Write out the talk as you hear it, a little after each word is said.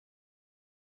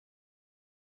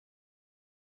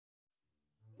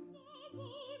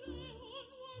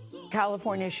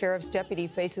California sheriff's deputy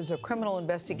faces a criminal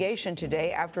investigation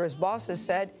today after his bosses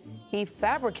said he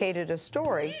fabricated a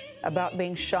story about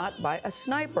being shot by a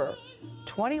sniper.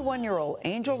 21-year-old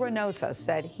Angel Reinos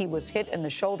said he was hit in the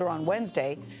shoulder on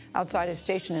Wednesday outside his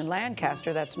station in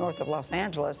Lancaster, that's north of Los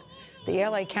Angeles. The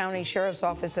LA County Sheriff's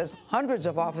Office says hundreds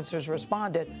of officers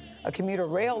responded. A commuter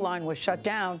rail line was shut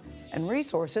down and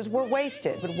resources were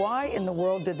wasted. But why in the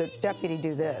world did the deputy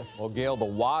do this? Well, Gail, the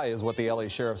why is what the LA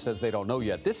sheriff says they don't know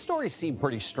yet. This story seemed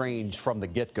pretty strange from the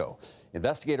get-go.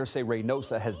 Investigators say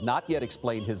Reynosa has not yet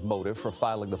explained his motive for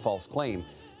filing the false claim.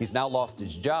 He's now lost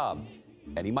his job,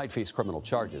 and he might face criminal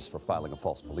charges for filing a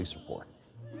false police report.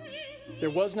 There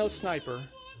was no sniper,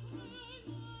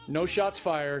 no shots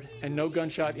fired, and no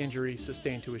gunshot injury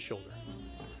sustained to his shoulder.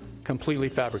 Completely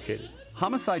fabricated.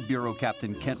 Homicide Bureau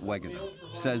Captain Kent Wegener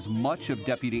says much of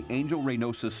Deputy Angel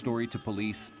Reynosa's story to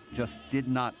police just did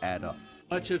not add up.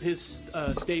 Much of his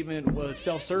statement was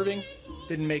self-serving,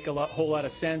 didn't make a whole lot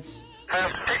of sense.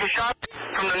 Take a shot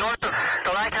from the north of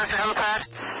the Lancaster helipad.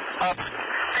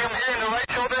 See him here in the right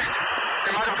shoulder.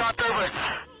 They might have got there, but...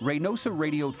 Reynosa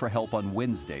radioed for help on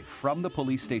Wednesday from the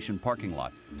police station parking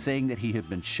lot, saying that he had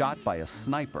been shot by a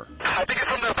sniper. I think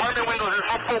it's from the apartment windows. There's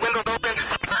multiple windows open.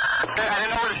 I didn't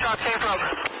know where the shot came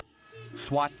from.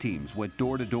 SWAT teams went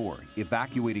door to door,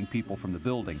 evacuating people from the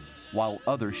building, while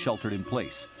others sheltered in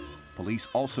place. Police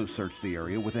also searched the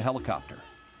area with a helicopter.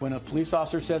 When a police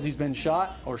officer says he's been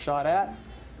shot or shot at,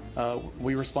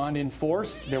 we respond in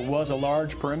force. There was a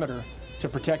large perimeter to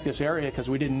protect this area because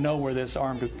we didn't know where this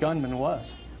armed gunman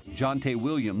was. John Tay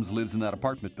Williams lives in that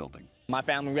apartment building. My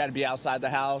family, we had to be outside the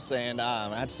house, and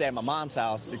I had to stay at my mom's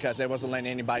house because they wasn't letting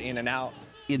anybody in and out.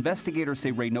 Investigators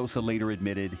say Reynosa later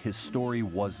admitted his story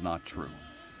was not true.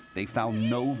 They found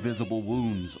no visible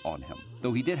wounds on him,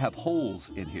 though he did have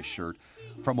holes in his shirt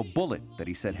from a bullet that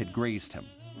he said had grazed him.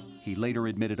 He later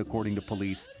admitted, according to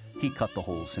police, he cut the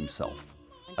holes himself.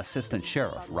 Assistant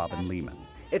Sheriff Robin Lehman.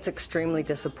 It's extremely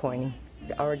disappointing.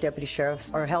 Our deputy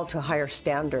sheriffs are held to a higher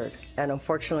standard, and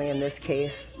unfortunately in this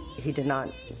case, he did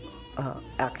not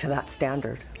act to that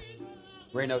standard.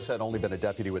 Reinos had only been a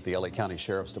deputy with the LA County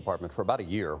Sheriff's Department for about a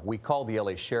year. We called the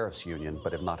LA Sheriff's Union,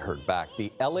 but have not heard back.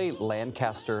 The LA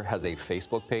Lancaster has a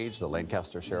Facebook page, the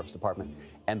Lancaster Sheriff's Department,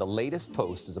 and the latest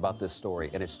post is about this story,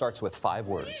 and it starts with 5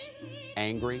 words: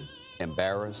 angry,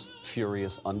 embarrassed,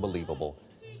 furious, unbelievable,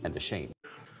 and ashamed.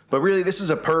 But really, this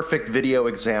is a perfect video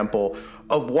example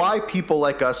of why people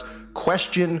like us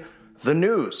question the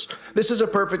news. This is a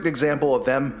perfect example of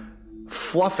them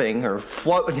fluffing, or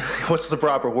what's the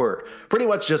proper word? Pretty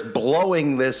much just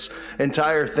blowing this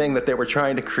entire thing that they were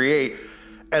trying to create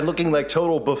and looking like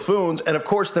total buffoons. And of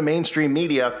course, the mainstream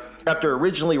media, after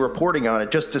originally reporting on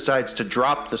it, just decides to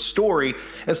drop the story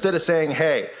instead of saying,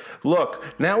 hey,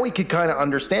 look, now we could kind of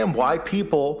understand why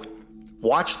people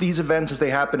watch these events as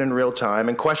they happen in real time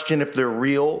and question if they're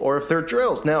real or if they're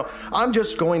drills. Now, I'm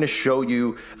just going to show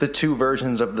you the 2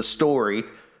 versions of the story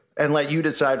and let you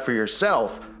decide for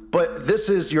yourself. But this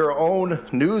is your own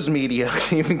news media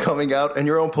even coming out, and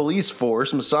your own police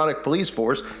force, Masonic police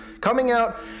force, coming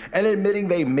out and admitting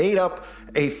they made up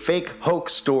a fake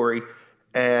hoax story,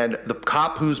 and the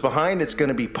cop who's behind it's going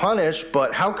to be punished.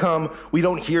 But how come we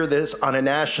don't hear this on a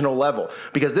national level?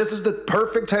 Because this is the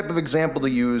perfect type of example to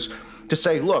use to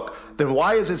say, look, then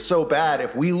why is it so bad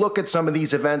if we look at some of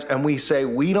these events and we say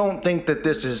we don't think that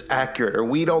this is accurate, or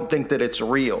we don't think that it's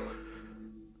real?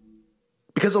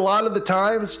 Because a lot of the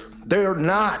times they're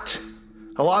not.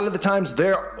 A lot of the times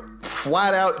they're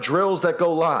flat out drills that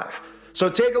go live. So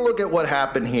take a look at what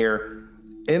happened here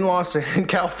in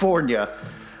California,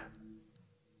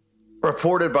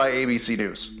 reported by ABC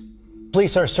News.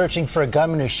 Police are searching for a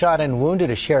gunman who shot and wounded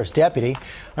a sheriff's deputy.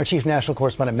 Our chief national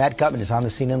correspondent Matt Gutman is on the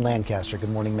scene in Lancaster. Good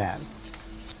morning, Matt.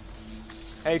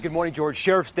 Hey, good morning, George.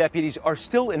 Sheriff's deputies are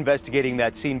still investigating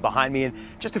that scene behind me. And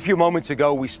just a few moments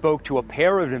ago, we spoke to a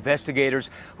pair of investigators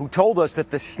who told us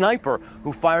that the sniper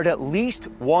who fired at least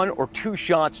 1 or 2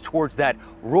 shots towards that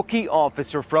rookie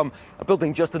officer from a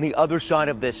building just on the other side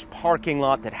of this parking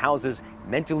lot that houses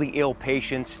mentally ill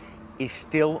patients is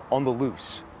still on the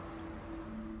loose.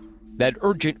 That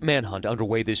urgent manhunt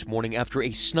underway this morning after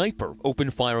a sniper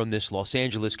opened fire on this Los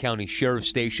Angeles County Sheriff's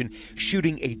Station,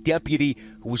 shooting a deputy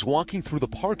who was walking through the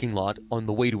parking lot on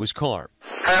the way to his car.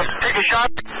 Take a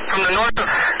shot from the north of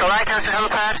the Lancaster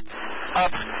helipad.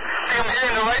 See him here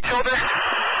in the right shoulder.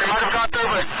 They might have got there,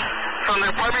 but from the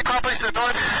apartment complex to the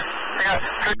north, they got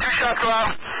 2 shots go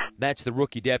out. That's the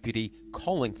rookie deputy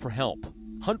calling for help.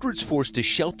 Hundreds forced to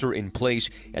shelter in place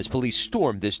as police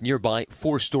stormed this nearby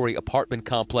 4-story apartment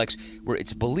complex where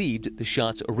it's believed the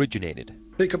shots originated.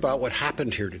 Think about what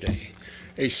happened here today.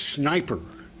 A sniper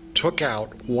took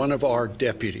out one of our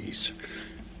deputies.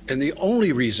 And the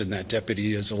only reason that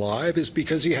deputy is alive is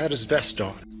because he had his vest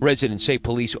on. Residents say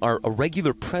police are a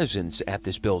regular presence at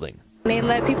this building. They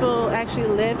let people actually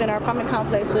live in our apartment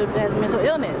complex who has mental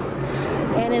illness.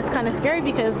 And it's kind of scary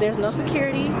because there's no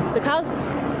security. The cops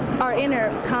are in there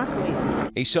constantly.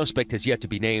 A suspect has yet to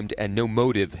be named and no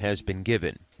motive has been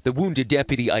given. The wounded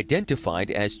deputy identified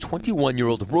as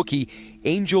 21-year-old rookie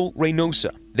Angel Reinos.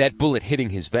 That bullet hitting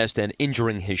his vest and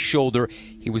injuring his shoulder.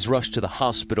 He was rushed to the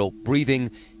hospital, breathing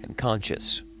and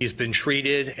conscious. He's been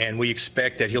treated, and we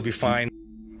expect that he'll be fine.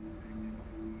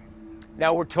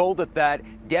 Now we're told that that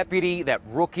deputy, that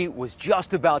rookie, was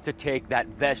just about to take that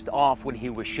vest off when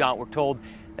he was shot. We're told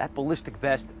that ballistic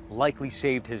vest likely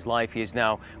saved his life. He is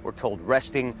now, we're told,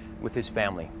 resting with his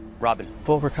family. Robin.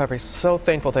 Full recovery. So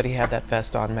thankful that he had that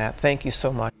vest on, Matt. Thank you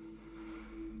so much.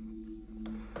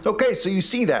 Okay, so you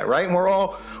see that, right? And we're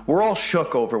all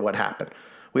shook over what happened.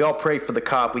 We all pray for the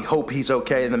cop. We hope he's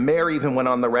okay. And the mayor even went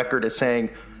on the record as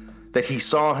saying that he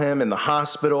saw him in the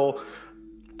hospital,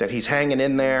 that he's hanging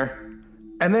in there.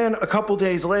 And then a couple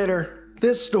days later,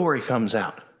 this story comes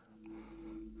out.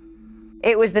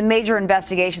 It was the major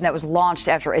investigation that was launched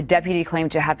after a deputy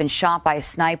claimed to have been shot by a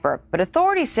sniper. But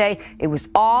authorities say it was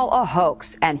all a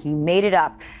hoax and he made it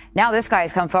up. Now this guy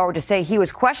has come forward to say he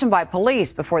was questioned by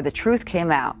police before the truth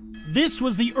came out. This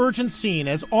was the urgent scene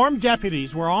as armed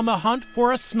deputies were on the hunt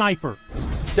for a sniper.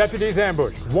 Deputies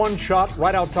ambushed. One shot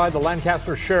right outside the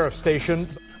Lancaster Sheriff's Station.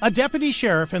 A deputy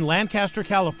sheriff in Lancaster,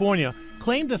 California,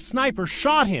 claimed a sniper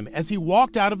shot him as he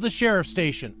walked out of the sheriff's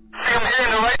station. See him here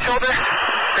in the right shoulder.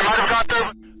 They might have got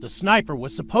through. The sniper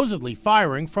was supposedly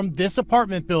firing from this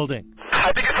apartment building.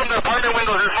 I think it's from the apartment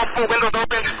windows. There's multiple windows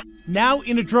open. Now,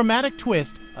 in a dramatic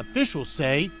twist, officials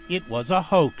say it was a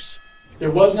hoax.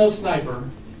 There was no sniper,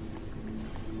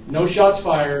 no shots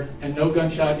fired, and no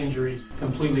gunshot injuries.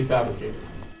 Completely fabricated.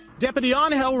 Deputy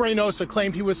Angel Reinos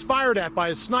claimed he was fired at by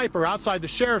a sniper outside the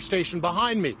sheriff's station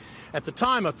behind me. At the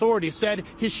time, authorities said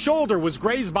his shoulder was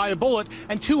grazed by a bullet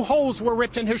and 2 holes were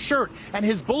ripped in his shirt, and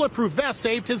his bulletproof vest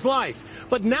saved his life.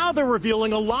 But now they're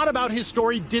revealing a lot about his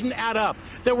story didn't add up.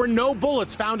 There were no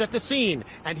bullets found at the scene,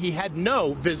 and he had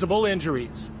no visible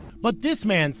injuries. But this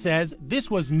man says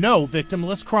this was no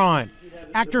victimless crime.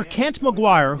 Actor Kent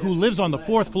McGuire, who lives on the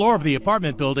 4th floor of the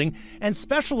apartment building and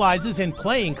specializes in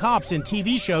playing cops in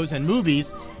TV shows and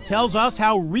movies, tells us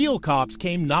how real cops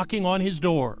came knocking on his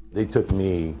door. They took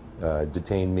me,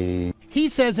 detained me. He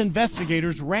says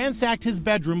investigators ransacked his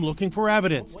bedroom looking for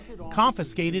evidence,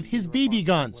 confiscated his BB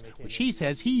guns, which he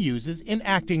says he uses in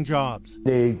acting jobs.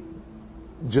 They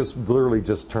just literally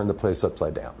just turned the place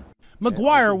upside down.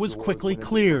 McGuire was quickly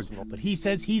cleared, but he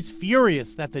says he's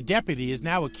furious that the deputy is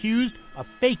now accused of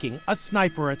faking a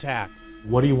sniper attack.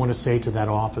 What do you want to say to that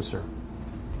officer?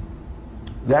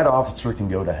 That officer can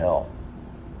go to hell.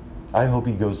 I hope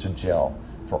he goes to jail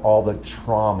for all the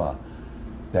trauma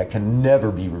that can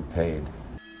never be repaid.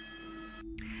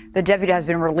 The deputy has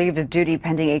been relieved of duty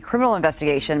pending a criminal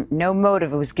investigation. No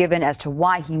motive was given as to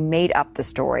why he made up the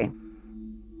story.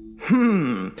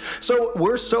 So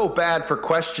we're so bad for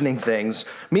questioning things.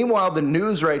 Meanwhile, the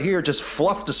news right here just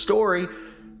fluffed a story,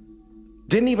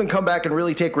 didn't even come back and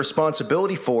really take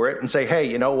responsibility for it and say, hey,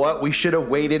 you know what? We should have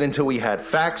waited until we had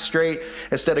facts straight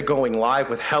instead of going live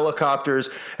with helicopters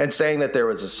and saying that there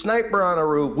was a sniper on a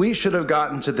roof. We should have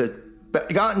gotten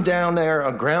down there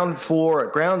on ground floor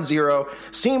at ground zero,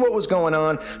 seen what was going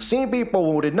on, seen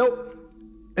people wounded. Nope.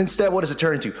 Instead, what does it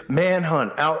turn into?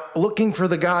 Manhunt, out looking for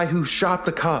the guy who shot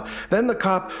the cop. Then the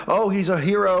cop, oh, he's a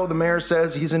hero. The mayor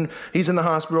says he's in the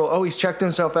hospital. Oh, he's checked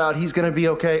himself out. He's going to be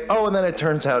okay. Oh, and then it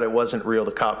turns out it wasn't real.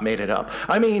 The cop made it up.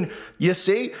 I mean, you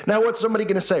see? Now what's somebody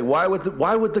going to say? Why would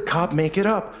the cop make it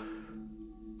up?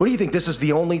 What do you think? This is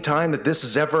the only time that this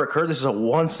has ever occurred? This is a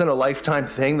once-in-a-lifetime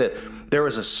thing that there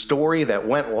was a story that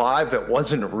went live that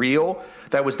wasn't real,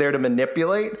 that was there to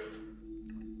manipulate?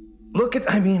 Look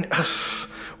at, I mean...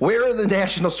 Where are the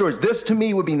national stories? This to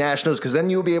me would be nationals, because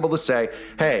then you'll be able to say,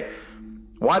 hey,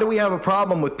 why do we have a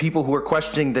problem with people who are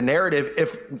questioning the narrative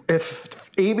if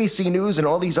ABC News and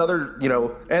all these other,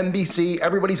 NBC,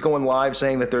 everybody's going live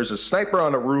saying that there's a sniper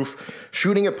on a roof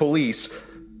shooting at police.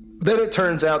 Then it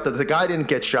turns out that the guy didn't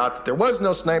get shot, that there was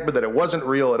no sniper, that it wasn't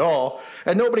real at all,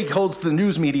 and nobody holds the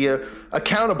news media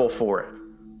accountable for it.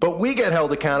 But we get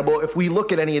held accountable if we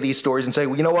look at any of these stories and say,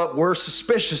 well, you know what, we're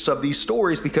suspicious of these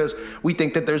stories because we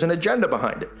think that there's an agenda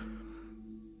behind it.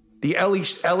 The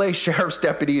LA sheriff's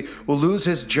deputy will lose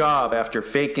his job after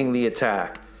faking the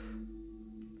attack.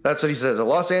 That's what he says. The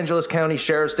Los Angeles County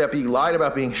sheriff's deputy lied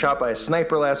about being shot by a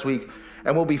sniper last week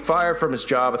and will be fired from his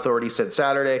job, authorities said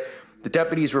Saturday. The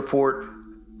deputy's report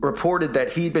reported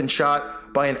that he'd been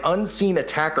shot by an unseen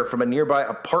attacker from a nearby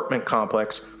apartment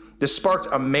complex. This sparked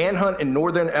a manhunt in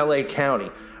northern LA County.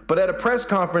 But at a press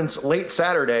conference late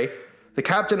Saturday, the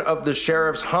captain of the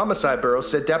sheriff's homicide bureau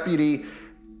said Deputy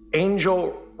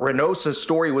Angel Reinos'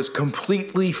 story was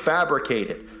completely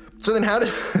fabricated. So then how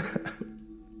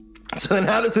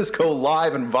does this go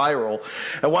live and viral?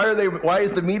 And why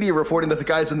is the media reporting that the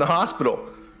guy's in the hospital?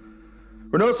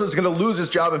 Reinos is going to lose his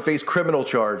job and face criminal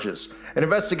charges. An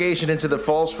investigation into the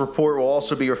false report will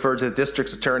also be referred to the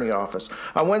district's attorney office.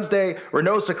 On Wednesday,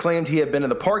 Reinos claimed he had been in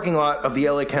the parking lot of the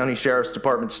LA County Sheriff's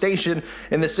Department station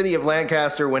in the city of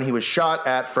Lancaster when he was shot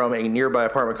at from a nearby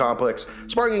apartment complex,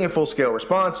 sparking a full-scale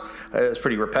response. It's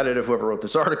pretty repetitive, whoever wrote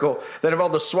this article. That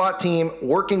involved the SWAT team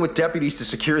working with deputies to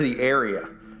secure the area.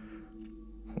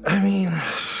 I mean,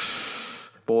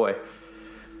 boy,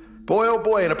 oh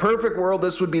boy, in a perfect world,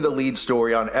 this would be the lead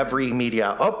story on every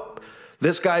media. Oh,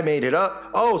 this guy made it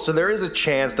up. Oh, so there is a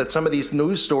chance that some of these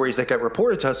news stories that get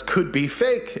reported to us could be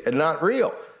fake and not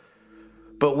real.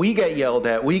 But we get yelled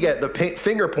at. We get the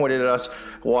finger pointed at us.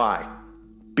 Why?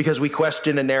 Because we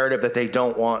question a narrative that they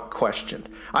don't want questioned.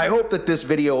 I hope that this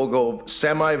video will go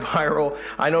semi-viral.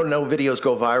 I don't know videos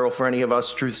go viral for any of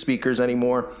us truth speakers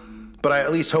anymore, but I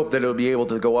at least hope that it'll be able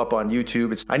to go up on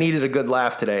YouTube. I needed a good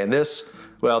laugh today, and this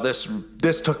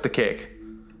took the cake.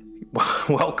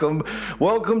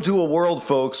 Welcome to a world,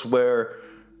 folks, where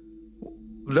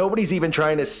nobody's even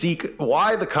trying to seek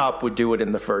why the cop would do it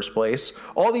in the first place.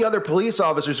 All the other police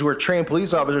officers who are trained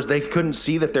police officers, they couldn't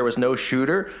see that there was no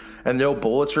shooter and no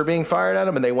bullets were being fired at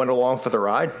him, and they went along for the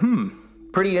ride.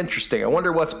 Pretty interesting. I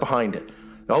wonder what's behind it.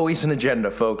 Always an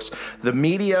agenda, folks. The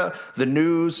media, the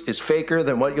news is faker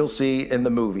than what you'll see in the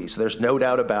movies. There's no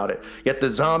doubt about it. Yet the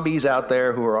zombies out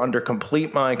there who are under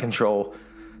complete mind control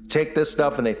take this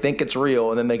stuff and they think it's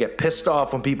real, and then they get pissed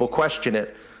off when people question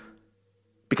it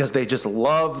because they just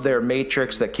love their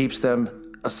matrix that keeps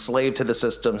them a slave to the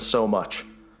system so much.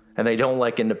 And they don't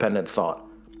like independent thought.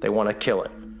 They want to kill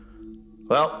it.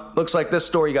 Well, looks like this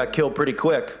story got killed pretty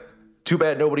quick. Too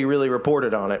bad nobody really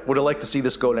reported on it. Would have liked to see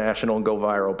this go national and go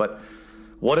viral, but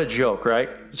what a joke, right?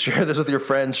 Share this with your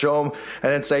friends, show them,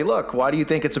 and then say, look, why do you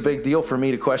think it's a big deal for me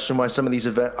to question why some of these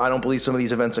events, I don't believe some of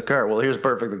these events occur? Well, here's a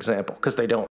perfect example, because they don't.